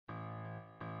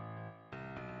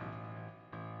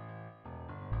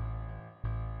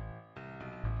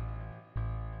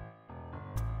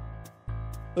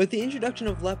With the introduction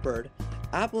of Leopard,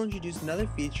 Apple introduced another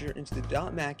feature into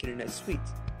the .Mac Internet Suite,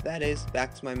 that is,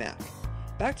 Back to My Mac.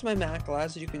 Back to My Mac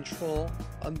allows you to control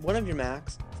one of your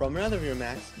Macs from another of your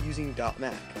Macs using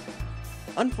 .Mac.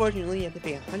 Unfortunately, you have to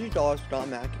pay $100 for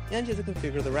 .Mac and you have to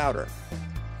configure the router.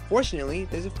 Fortunately,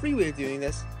 there's a free way of doing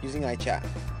this using iChat.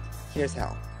 Here's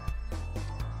how.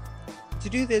 To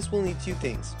do this, we'll need two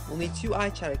things. We'll need two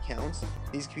iChat accounts.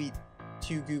 These could be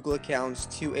two Google accounts,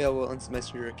 two AOL Instant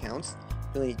Messenger accounts.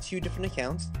 You'll need two different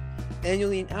accounts, and you'll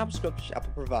need an Apple script which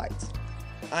Apple provides.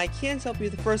 I can't help you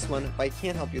with the first one, but I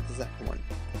can help you with the second one.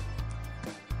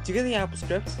 To get the Apple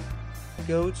script,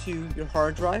 go to your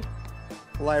hard drive,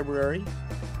 library,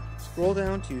 scroll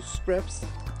down to scripts,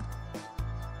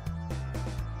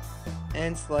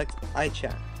 and select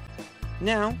iChat.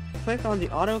 Now, click on the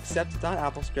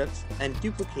AutoAccept.AppleScript and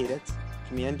duplicate it,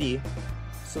 Command D,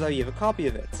 so that you have a copy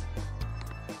of it.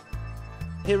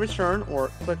 Hit return or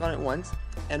click on it once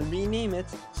and rename it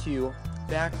to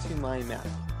Back to My Mac.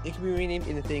 It can be renamed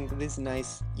anything with this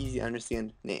nice, easy to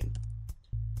understand name.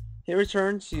 Hit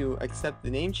return to accept the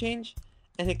name change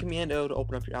and hit Command O to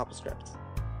open up your Apple script.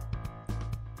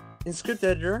 In Script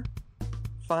Editor,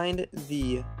 find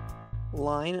the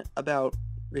line about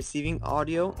receiving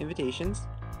audio invitations,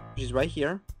 which is right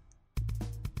here,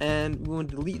 and we want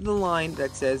to delete the line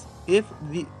that says if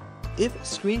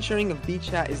screen sharing of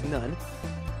VChat is none.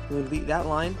 We will delete that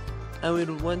line, and we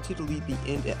would want to delete the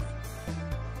end if.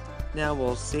 Now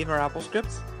we'll save our Apple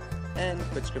script and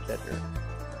quit Script Editor.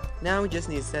 Now we just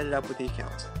need to set it up with the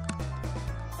account.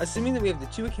 Assuming that we have the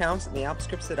two accounts and the Apple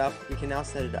script set up, we can now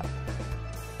set it up.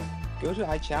 Go to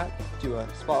iChat, do a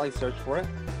spotlight search for it,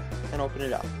 and open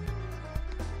it up.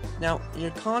 Now, in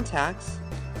your contacts,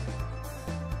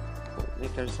 we'll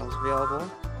make ourselves available.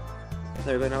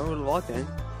 There we go, now we're logged in.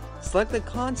 Select the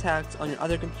contacts on your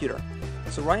other computer.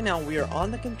 So right now we are on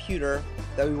the computer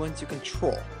that we want to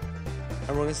control. And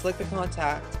we're going to select the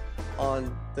contact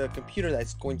on the computer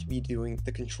that's going to be doing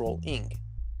the controlling.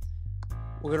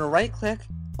 We're going to right click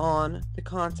on the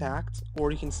contact,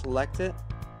 or you can select it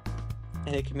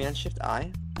and hit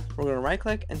Command-Shift-I. We're going to right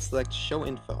click and select Show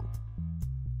Info.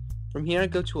 From here,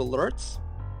 go to Alerts,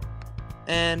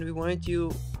 and we want to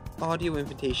do Audio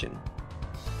Invitation.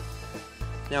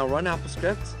 Now run Apple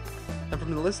script, and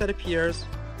from the list that appears,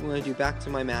 we want to do Back to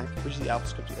My Mac, which is the Apple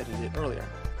script we edited earlier.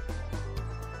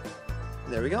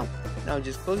 There we go. Now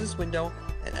just close this window,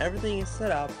 and everything is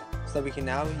set up so that we can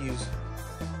now use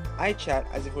iChat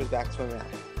as if it was Back to My Mac.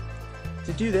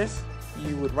 To do this,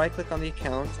 you would right click on the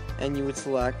account, and you would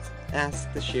select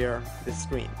Ask to Share this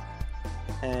screen.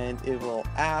 And it will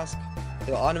ask,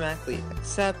 it'll automatically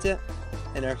accept it,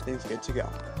 and everything's good to go.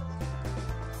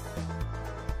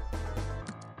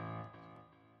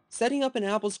 Setting up an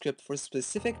Apple script for a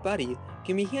specific buddy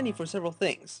can be handy for several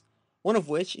things, one of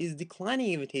which is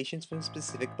declining invitations from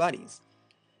specific buddies.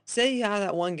 Say you have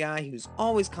that one guy who's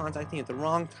always contacting you at the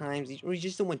wrong times, or you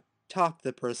just don't want to talk to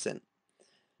the person.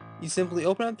 You simply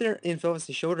open up their info as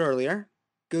I showed earlier,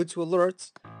 go to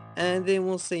Alerts, and then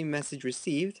we'll say Message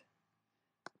Received,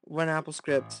 run Apple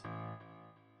script,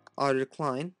 auto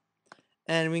decline,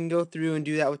 and we can go through and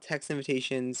do that with text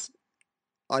invitations,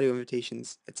 audio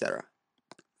invitations, etc.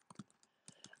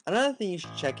 Another thing you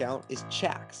should check out is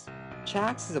Chax.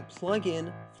 Chax is a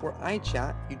plugin for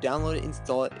iChat. You download it,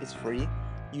 install it, it's free.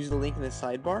 Use the link in the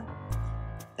sidebar.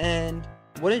 And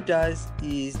what it does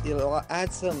is it'll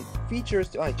add some features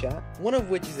to iChat, one of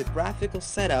which is a graphical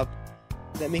setup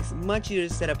that makes it much easier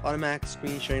to set up automatic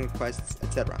screen sharing requests,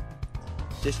 etc.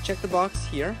 Just check the box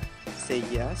here, say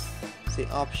yes, say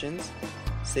options,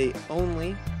 say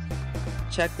only,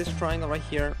 check this triangle right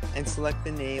here, and select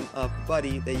the name of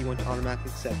buddy that you want to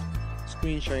automatically accept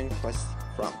screen sharing requests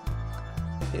from.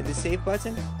 Hit the save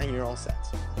button and you're all set.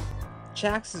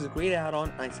 Chax is a great add-on,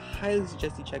 and I highly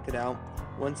suggest you check it out.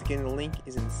 Once again, the link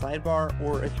is in the sidebar,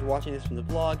 or if you're watching this from the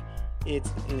blog, it's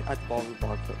at the bottom of the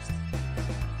blog post.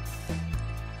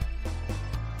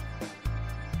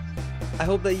 I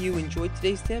hope that you enjoyed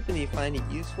today's tip and you find it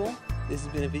useful. This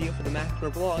has been a video for the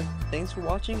MacTipper blog. Thanks for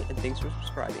watching and thanks for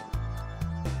subscribing.